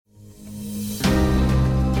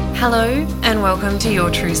Hello and welcome to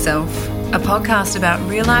Your True Self, a podcast about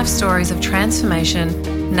real life stories of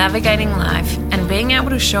transformation, navigating life, and being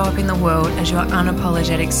able to show up in the world as your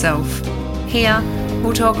unapologetic self. Here,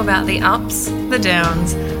 we'll talk about the ups, the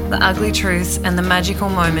downs, the ugly truths, and the magical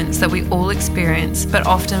moments that we all experience but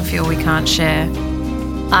often feel we can't share.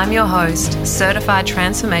 I'm your host, certified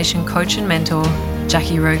transformation coach and mentor,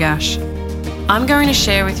 Jackie Rogash. I'm going to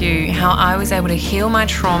share with you how I was able to heal my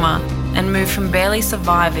trauma and move from barely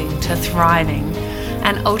surviving to thriving,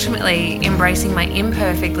 and ultimately embracing my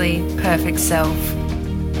imperfectly perfect self.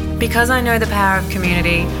 Because I know the power of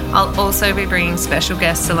community, I'll also be bringing special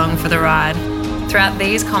guests along for the ride. Throughout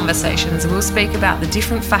these conversations, we'll speak about the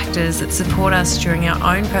different factors that support us during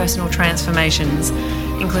our own personal transformations,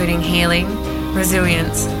 including healing,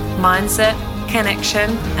 resilience, mindset, connection,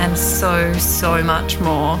 and so much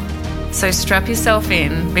more. So strap yourself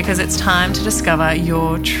in because it's time to discover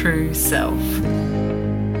your true self.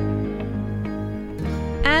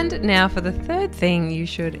 And now for the third thing you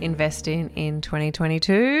should invest in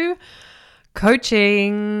 2022,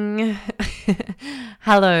 coaching.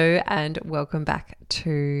 Hello and welcome back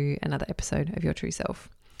to another episode of Your True Self.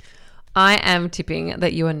 I am tipping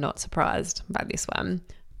that you are not surprised by this one,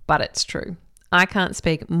 but it's true. I can't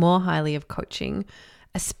speak more highly of coaching,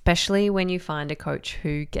 especially when you find a coach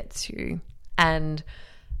who gets you. And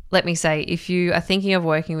let me say, if you are thinking of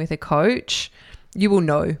working with a coach, you will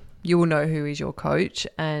know who is your coach,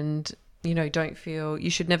 and you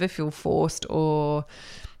should never feel forced or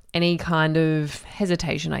any kind of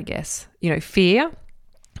hesitation, I guess. Fear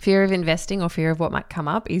of investing or fear of what might come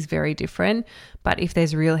up is very different. But if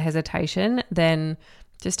there's real hesitation, then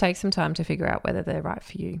just take some time to figure out whether they're right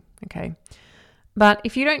for you. Okay. But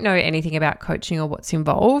if you don't know anything about coaching or what's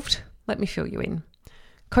involved, let me fill you in.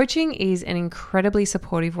 Coaching is an incredibly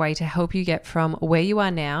supportive way to help you get from where you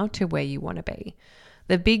are now to where you want to be.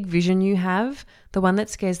 The big vision you have, the one that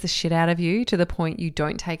scares the shit out of you to the point you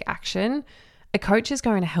don't take action, a coach is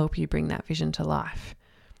going to help you bring that vision to life.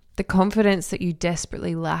 The confidence that you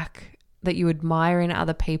desperately lack, that you admire in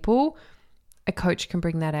other people, a coach can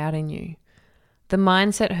bring that out in you. The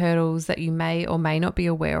mindset hurdles that you may or may not be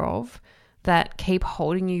aware of, that keep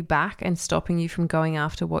holding you back and stopping you from going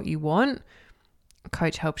after what you want, a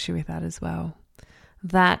coach helps you with that as well.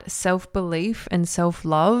 That self-belief and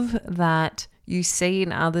self-love that you see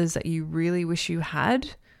in others that you really wish you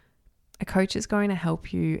had, a coach is going to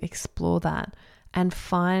help you explore that and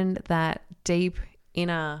find that deep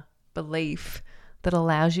inner belief that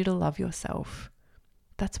allows you to love yourself.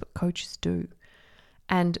 That's what coaches do.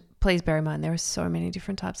 And please bear in mind, there are so many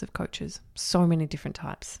different types of coaches, so many different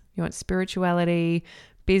types. You want spirituality,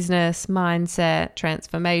 business, mindset,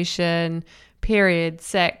 transformation, period,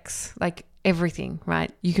 sex, like everything,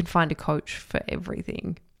 right? You can find a coach for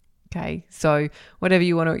everything. Okay. So whatever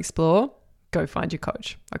you want to explore, go find your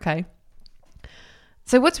coach. Okay.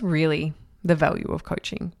 So what's really the value of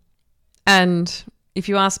coaching? And if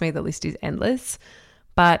you ask me, the list is endless.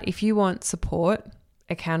 But if you want support,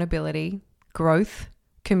 accountability, growth,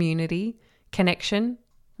 community, connection,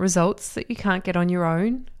 results that you can't get on your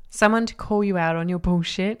own, someone to call you out on your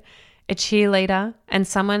bullshit, a cheerleader, and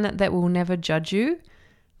someone that will never judge you,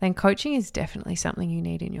 then coaching is definitely something you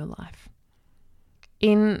need in your life.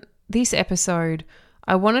 In this episode,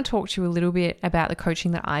 I want to talk to you a little bit about the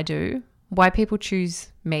coaching that I do, why people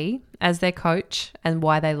choose me as their coach and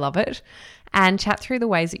why they love it, and chat through the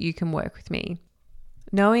ways that you can work with me,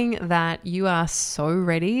 knowing that you are so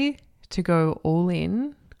ready to go all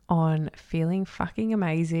in on feeling fucking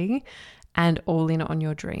amazing and all in on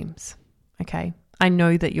your dreams. Okay. I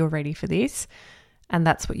know that you're ready for this, and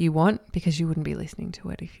that's what you want because you wouldn't be listening to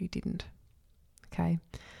it if you didn't. Okay.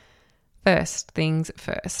 First things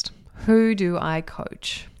first. Who do I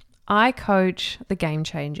coach? I coach the game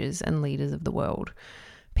changers and leaders of the world.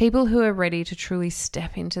 People who are ready to truly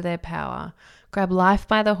step into their power, grab life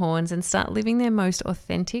by the horns and start living their most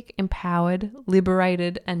authentic, empowered,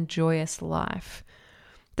 liberated, and joyous life.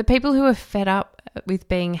 The people who are fed up with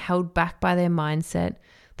being held back by their mindset,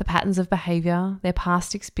 the patterns of behavior, their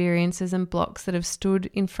past experiences and blocks that have stood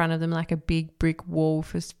in front of them like a big brick wall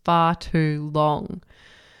for far too long.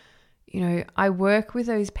 I work with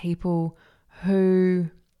those people who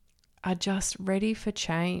are just ready for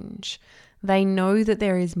change. They know that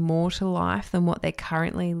there is more to life than what they're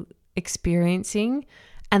currently experiencing,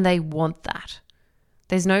 and they want that.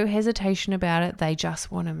 There's no hesitation about it. They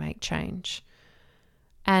just want to make change.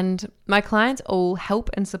 And my clients all help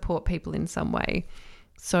and support people in some way.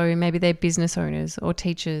 So maybe they're business owners or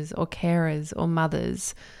teachers or carers or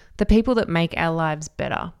mothers, the people that make our lives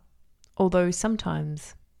better. Although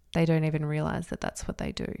sometimes they don't even realize that that's what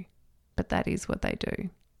they do. But that is what they do.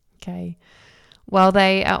 Okay. While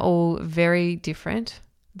they are all very different,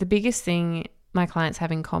 the biggest thing my clients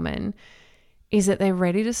have in common is that they're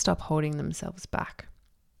ready to stop holding themselves back.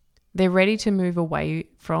 They're ready to move away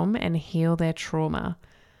from and heal their trauma.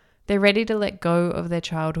 They're ready to let go of their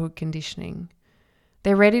childhood conditioning.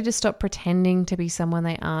 They're ready to stop pretending to be someone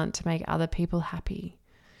they aren't to make other people happy.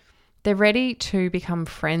 They're ready to become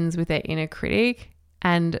friends with their inner critic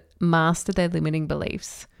and master their limiting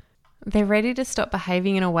beliefs. They're ready to stop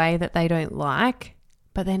behaving in a way that they don't like,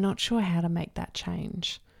 but they're not sure how to make that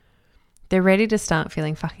change. They're ready to start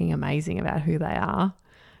feeling fucking amazing about who they are,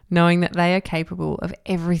 knowing that they are capable of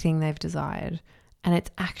everything they've desired, and it's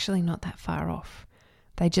actually not that far off.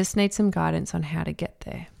 They just need some guidance on how to get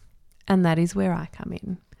there. And that is where I come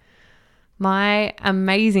in. My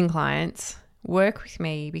amazing clients work with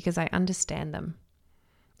me because I understand them.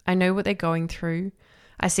 I know what they're going through.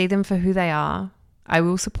 I see them for who they are. I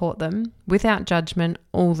will support them without judgment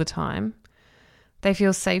all the time. They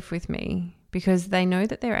feel safe with me because they know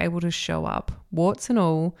that they're able to show up, warts and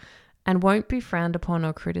all, and won't be frowned upon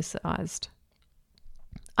or criticized.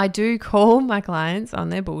 I do call my clients on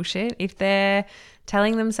their bullshit. If they're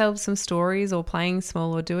telling themselves some stories or playing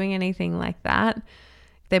small or doing anything like that,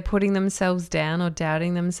 they're putting themselves down or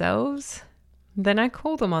doubting themselves, then I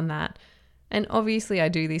call them on that. And obviously I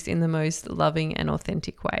do this in the most loving and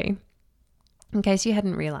authentic way. In case you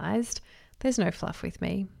hadn't realized, there's no fluff with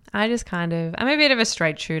me. I'm a bit of a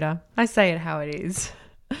straight shooter. I say it how it is.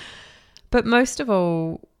 But most of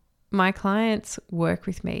all, my clients work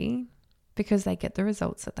with me because they get the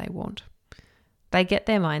results that they want. They get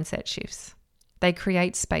their mindset shifts. They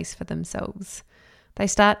create space for themselves. They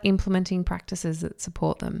start implementing practices that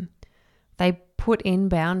support them. They put in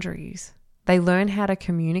boundaries. They learn how to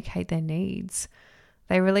communicate their needs.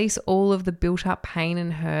 They release all of the built up pain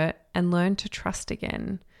and hurt and learn to trust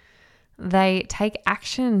again. They take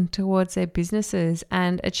action towards their businesses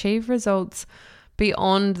and achieve results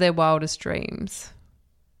beyond their wildest dreams.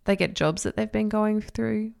 They get jobs that they've been going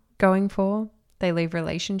for. They leave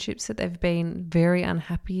relationships that they've been very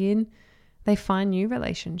unhappy in. They find new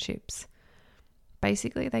relationships.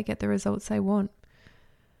 Basically, they get the results they want.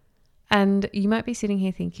 And you might be sitting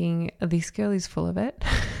here thinking, this girl is full of it.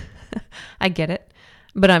 I get it,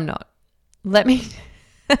 but I'm not.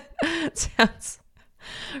 It sounds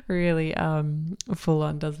really full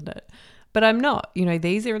on, doesn't it? But I'm not.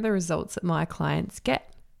 These are the results that my clients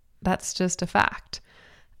get. That's just a fact.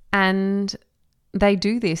 And they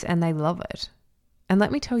do this and they love it. And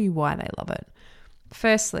let me tell you why they love it.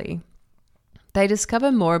 Firstly, they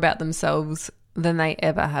discover more about themselves than they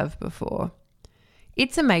ever have before.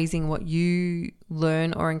 It's amazing what you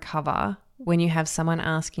learn or uncover when you have someone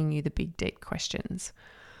asking you the big, deep questions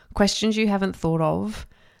you haven't thought of.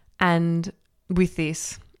 And with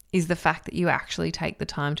this is the fact that you actually take the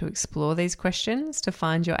time to explore these questions to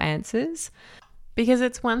find your answers. Because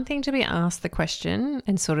it's one thing to be asked the question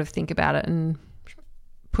and sort of think about it and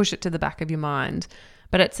push it to the back of your mind,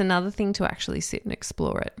 but it's another thing to actually sit and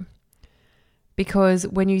explore it. Because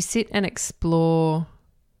when you sit and explore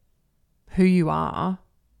who you are,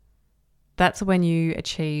 that's when you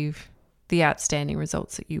achieve the outstanding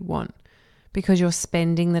results that you want, because you're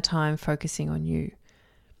spending the time focusing on you.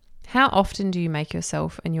 How often do you make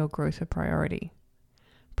yourself and your growth a priority?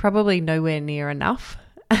 Probably nowhere near enough.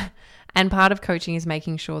 And part of coaching is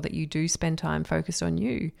making sure that you do spend time focused on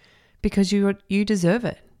you, because you deserve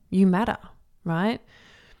it. You matter, right?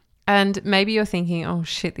 And maybe you're thinking, oh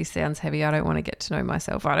shit, this sounds heavy. I don't want to get to know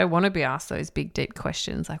myself. I don't want to be asked those big, deep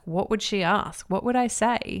questions. Like, what would she ask? What would I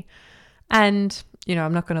say? And,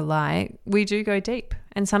 I'm not going to lie, we do go deep,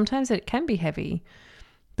 and sometimes it can be heavy.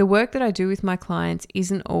 The work that I do with my clients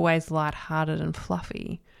isn't always lighthearted and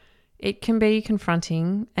fluffy. It can be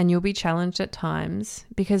confronting, and you'll be challenged at times,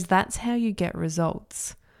 because that's how you get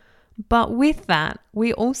results. But with that,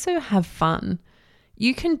 we also have fun.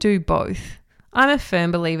 You can do both. I'm a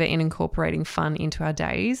firm believer in incorporating fun into our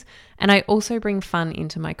days, and I also bring fun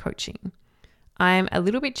into my coaching. I'm a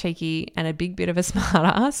little bit cheeky and a big bit of a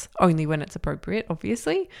smartass, only when it's appropriate,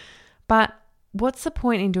 obviously. But what's the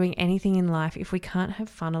point in doing anything in life if we can't have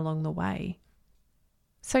fun along the way?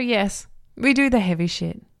 So yes, we do the heavy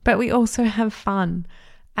shit, but we also have fun.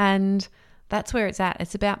 And that's where it's at.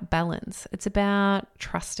 It's about balance. It's about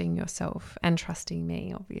trusting yourself and trusting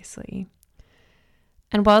me, obviously.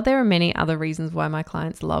 And while there are many other reasons why my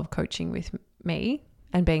clients love coaching with me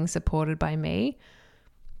and being supported by me,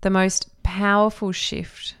 the most powerful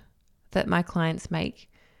shift that my clients make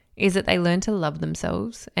is that they learn to love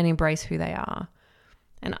themselves and embrace who they are.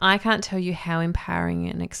 And I can't tell you how empowering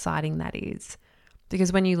and exciting that is.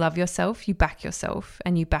 Because when you love yourself, you back yourself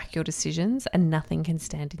and you back your decisions, and nothing can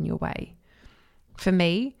stand in your way. For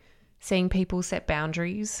me, seeing people set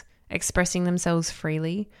boundaries, expressing themselves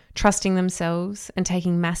freely, trusting themselves, and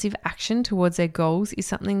taking massive action towards their goals is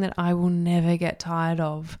something that I will never get tired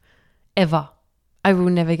of, ever. I will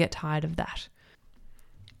never get tired of that.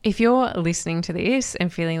 If you're listening to this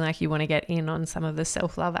and feeling like you want to get in on some of the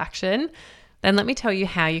self-love action, then let me tell you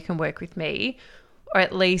how you can work with me, or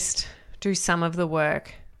at least do some of the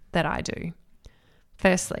work that I do.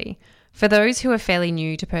 Firstly, for those who are fairly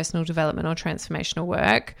new to personal development or transformational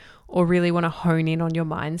work, or really want to hone in on your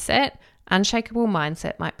mindset, Unshakable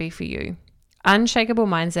Mindset might be for you. Unshakable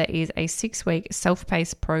Mindset is a 6-week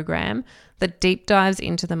self-paced program that deep dives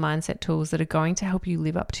into the mindset tools that are going to help you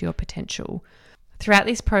live up to your potential. Throughout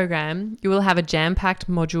this program, you will have a jam-packed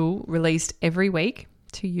module released every week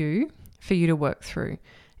to you for you to work through.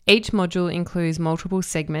 Each module includes multiple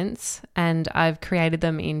segments, and I've created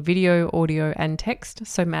them in video, audio, and text.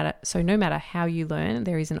 So no matter how you learn,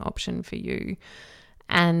 there is an option for you.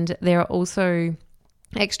 And there are also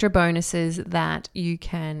extra bonuses that you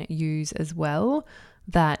can use as well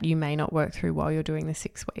that you may not work through while you're doing the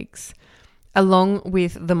 6 weeks. Along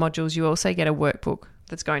with the modules, you also get a workbook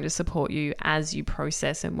that's going to support you as you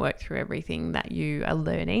process and work through everything that you are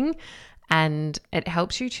learning. And it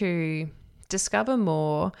helps you to discover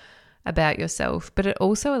more about yourself, but it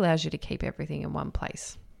also allows you to keep everything in one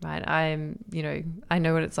place, right? I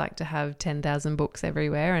know what it's like to have 10,000 books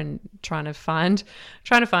everywhere and trying to find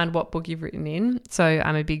what book you've written in. So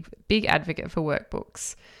I'm a big advocate for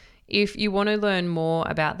workbooks. If you want to learn more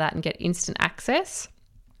about that and get instant access,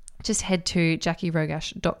 just head to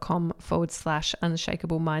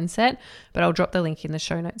JackieRogash.com/unshakable mindset, but I'll drop the link in the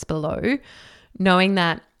show notes below, knowing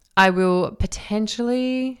that I will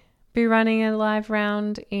potentially be running a live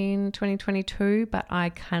round in 2022, but I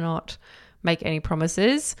cannot make any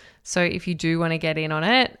promises. So if you do want to get in on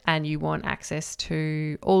it and you want access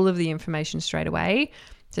to all of the information straight away,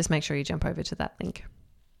 just make sure you jump over to that link.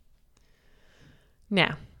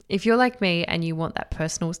 Now, if you're like me and you want that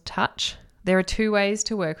personal touch, there are 2 ways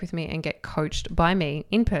to work with me and get coached by me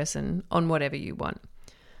in person on whatever you want.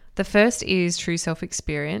 The first is True Self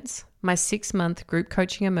Experience, my 6-month group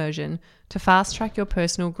coaching immersion to fast track your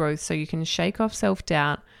personal growth so you can shake off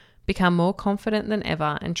self-doubt, become more confident than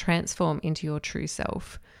ever, and transform into your true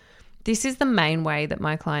self. This is the main way that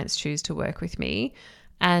my clients choose to work with me,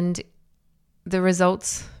 and the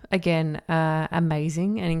results, again, are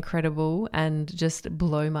amazing and incredible and just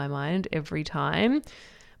blow my mind every time.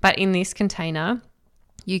 But in this container,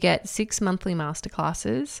 you get 6 monthly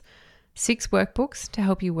masterclasses, 6 workbooks to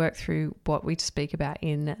help you work through what we speak about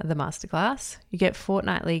in the masterclass. You get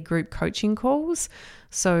fortnightly group coaching calls.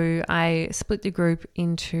 So I split the group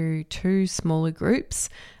into 2 smaller groups,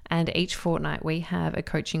 and each fortnight we have a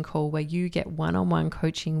coaching call where you get one-on-one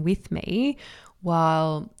coaching with me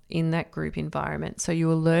while in that group environment. So you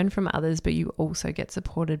will learn from others, but you also get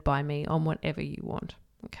supported by me on whatever you want.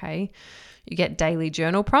 Okay. You get daily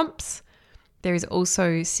journal prompts. There is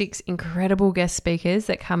also 6 incredible guest speakers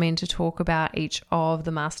that come in to talk about each of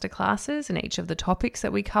the masterclasses and each of the topics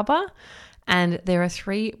that we cover. And there are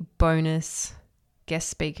 3 bonus guest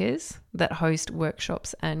speakers that host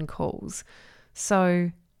workshops and calls.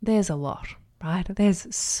 So there's a lot, right?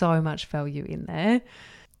 There's so much value in there.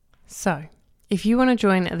 So if you want to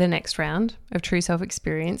join the next round of True Self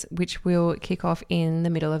Experience, which will kick off in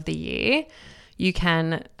the middle of the year, you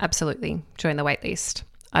can absolutely join the waitlist.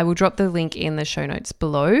 I will drop the link in the show notes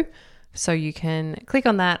below so you can click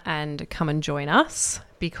on that and come and join us,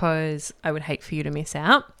 because I would hate for you to miss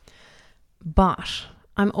out. But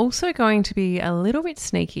I'm also going to be a little bit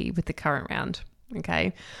sneaky with the current round,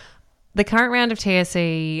 okay? The current round of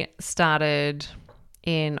TSE started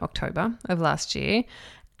in October of last year,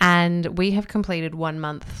 and we have completed 1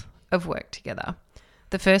 month of work together.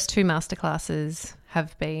 The first 2 masterclasses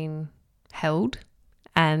have been held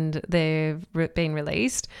and they've been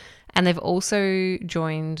released, and they've also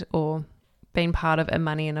joined or been part of a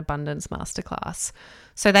Money and Abundance masterclass.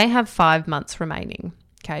 So they have 5 months remaining.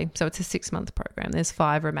 Okay, so it's a 6-month program. There's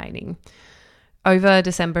 5 remaining. Over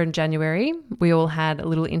December and January, we all had a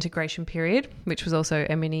little integration period, which was also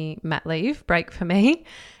a mini mat leave break for me.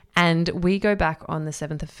 And we go back on the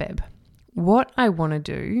 7th of Feb. What I want to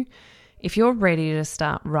do, if you're ready to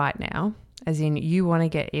start right now, as in you want to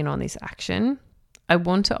get in on this action, I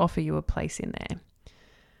want to offer you a place in there.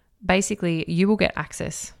 Basically, you will get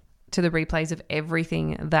access to the replays of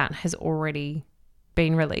everything that has already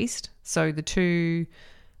been released. So the 2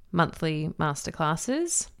 monthly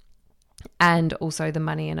masterclasses and also the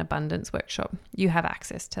Money and Abundance workshop. You have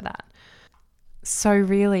access to that. So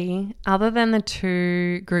really, other than the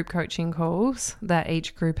 2 group coaching calls that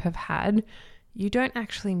each group have had, you don't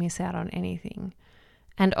actually miss out on anything.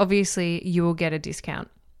 And obviously you will get a discount,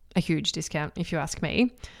 a huge discount if you ask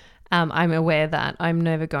me. I'm aware that I'm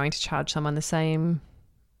never going to charge someone the same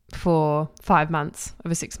for 5 months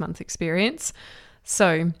of a 6-month experience.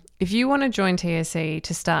 So if you want to join TSE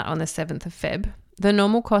to start on the 7th of Feb, the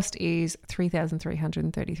normal cost is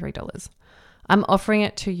 $3,333. I'm offering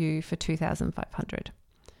it to you for $2,500.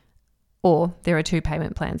 Or there are 2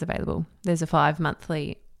 payment plans available. There's a 5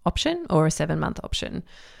 monthly option or a 7-month option.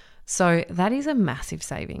 So that is a massive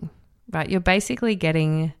saving, right? You're basically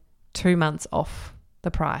getting 2 months off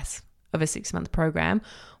the price of a 6-month program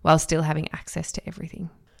while still having access to everything.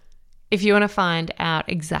 If you want to find out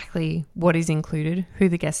exactly what is included, who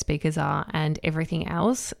the guest speakers are and everything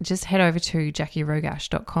else, just head over to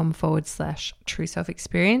JackieRogash.com/true self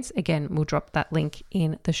experience. Again, we'll drop that link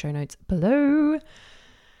in the show notes below.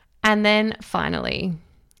 And then finally,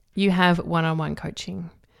 you have one-on-one coaching.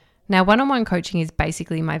 Now, one-on-one coaching is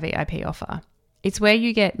basically my VIP offer. It's where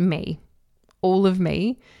you get me, all of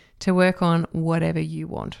me, to work on whatever you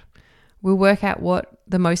want. We'll work out what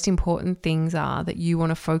the most important things are that you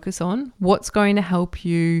want to focus on, what's going to help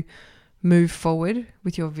you move forward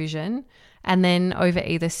with your vision. And then over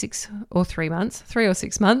either 3 or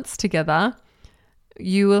 6 months together,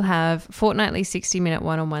 you will have fortnightly 60-minute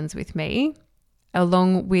one-on-ones with me,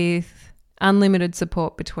 along with unlimited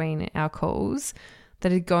support between our calls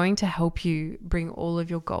that are going to help you bring all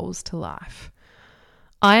of your goals to life.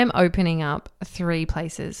 I am opening up 3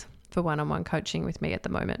 places for one-on-one coaching with me at the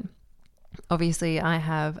moment. Obviously, I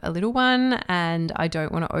have a little one and I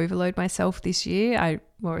don't want to overload myself this year.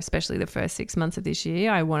 Especially the first 6 months of this year,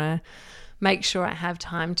 I want to make sure I have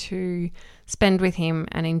time to spend with him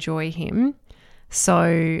and enjoy him.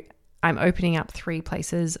 So I'm opening up 3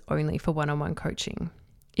 places only for one-on-one coaching.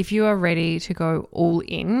 If you are ready to go all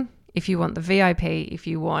in, if you want the VIP, if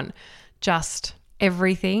you want just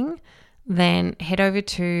everything, then head over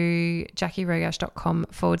to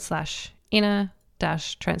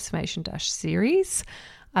JackieRogash.com/inner-transformation-series.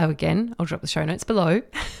 Again, I'll drop the show notes below.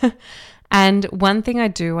 And one thing I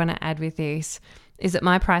do want to add with this is that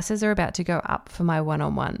my prices are about to go up for my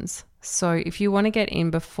one-on-ones. So if you want to get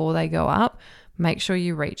in before they go up, make sure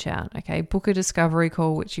you reach out, okay? Book a discovery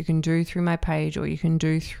call, which you can do through my page or you can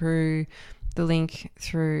do through the link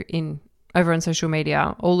over on social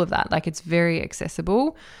media, all of that. Like, it's very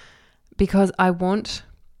accessible because I want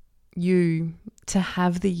you to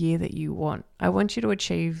have the year that you want. I want you to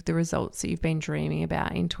achieve the results that you've been dreaming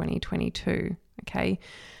about in 2022, okay?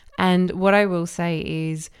 And what I will say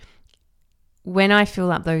is when I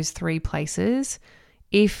fill up those 3 places,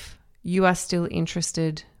 if you are still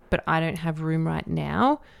interested but I don't have room right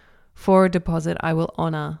now, for a deposit, I will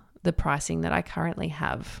honor the pricing that I currently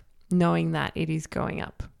have, knowing that it is going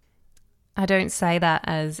up. I don't say that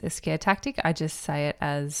as a scare tactic. I just say it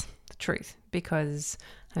as the truth because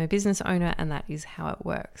I'm a business owner and that is how it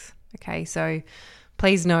works. Okay, so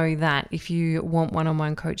please know that if you want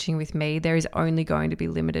one-on-one coaching with me, there is only going to be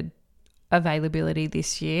limited availability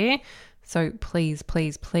this year. So please,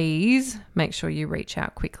 please, please make sure you reach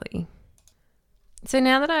out quickly. So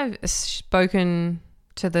now that I've spoken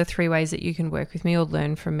to the 3 ways that you can work with me or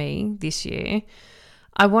learn from me this year,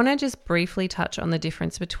 I want to just briefly touch on the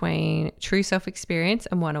difference between true self-experience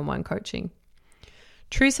and one-on-one coaching.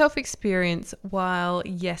 True self-experience, while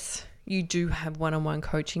yes, you do have one-on-one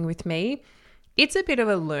coaching with me, it's a bit of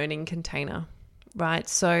a learning container, right?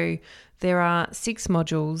 So there are 6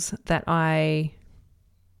 modules that I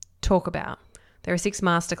talk about. There are 6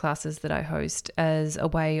 masterclasses that I host as a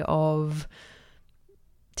way of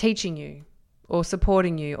teaching you or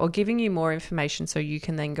supporting you or giving you more information so you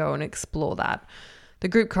can then go and explore that. The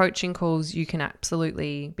group coaching calls, you can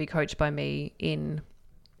absolutely be coached by me in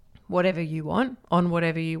whatever you want, on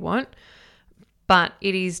whatever you want, but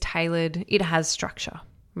it is tailored. It has structure,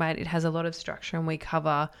 right? It has a lot of structure and we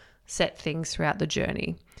cover set things throughout the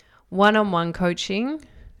journey. One-on-one coaching,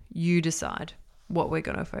 you decide what we're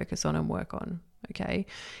going to focus on and work on, okay?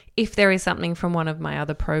 If there is something from one of my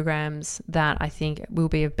other programs that I think will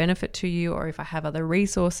be of benefit to you, or if I have other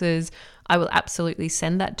resources, I will absolutely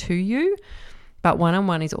send that to you. But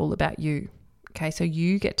one-on-one is all about you. Okay, so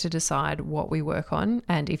you get to decide what we work on.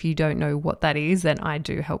 And if you don't know what that is, then I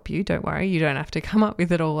do help you. Don't worry. You don't have to come up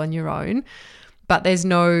with it all on your own. But there's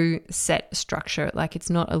no set structure. Like, it's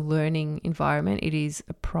not a learning environment. It is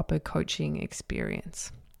a proper coaching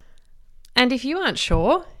experience. And if you aren't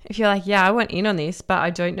sure, if you're like, yeah, I want in on this, but I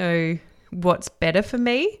don't know what's better for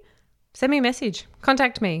me, send me a message.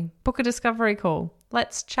 Contact me. Book a discovery call.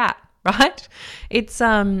 Let's chat. right? It's,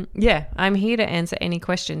 I'm here to answer any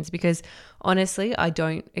questions because honestly, I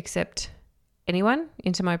don't accept anyone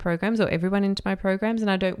into my programs or everyone into my programs,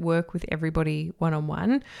 and I don't work with everybody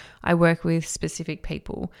one-on-one. I work with specific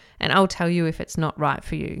people, and I'll tell you if it's not right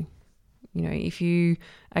for you. You know, if you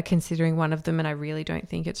are considering one of them and I really don't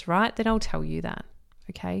think it's right, then I'll tell you that,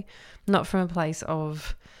 okay? Not from a place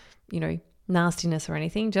of, nastiness or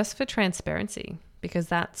anything, just for transparency, because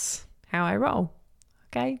that's how I roll,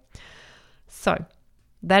 okay? So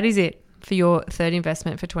that is it for your third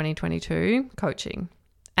investment for 2022, coaching,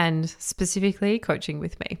 and specifically coaching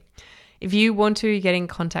with me. If you want to get in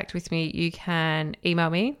contact with me, you can email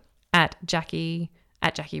me at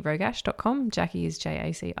jackie@jackierogash.com. Jackie is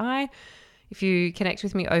Jaci. If you connect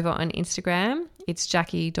with me over on Instagram, it's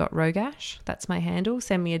jackie.rogash. That's my handle.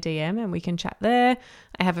 Send me a DM and we can chat there.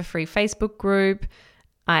 I have a free Facebook group.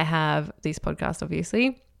 I have this podcast,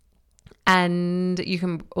 obviously. And you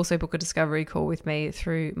can also book a discovery call with me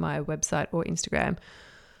through my website or Instagram.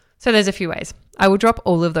 So there's a few ways. I will drop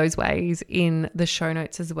all of those ways in the show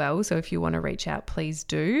notes as well. So if you want to reach out, please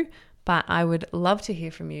do. But I would love to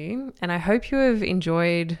hear from you. And I hope you have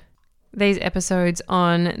enjoyed these episodes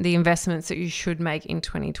on the investments that you should make in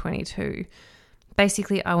 2022.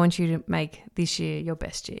 Basically, I want you to make this year your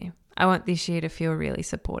best year. I want this year to feel really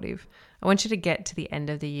supportive. I want you to get to the end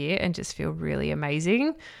of the year and just feel really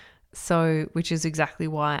amazing. So, which is exactly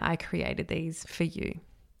why I created these for you.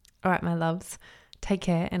 All right, my loves, take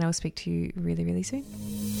care and I'll speak to you really, really soon.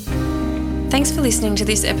 Thanks for listening to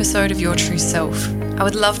this episode of Your True Self. I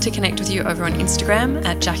would love to connect with you over on Instagram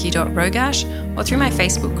at jackie.rogash or through my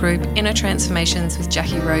Facebook group, Inner Transformations with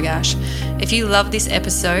Jackie Rogash. If you love this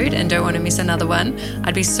episode and don't want to miss another one,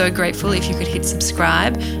 I'd be so grateful if you could hit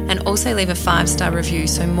subscribe and also leave a 5-star review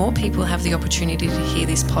so more people have the opportunity to hear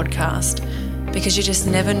this podcast, because you just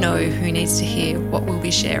never know who needs to hear what we'll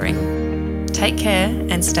be sharing. Take care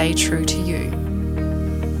and stay true to you.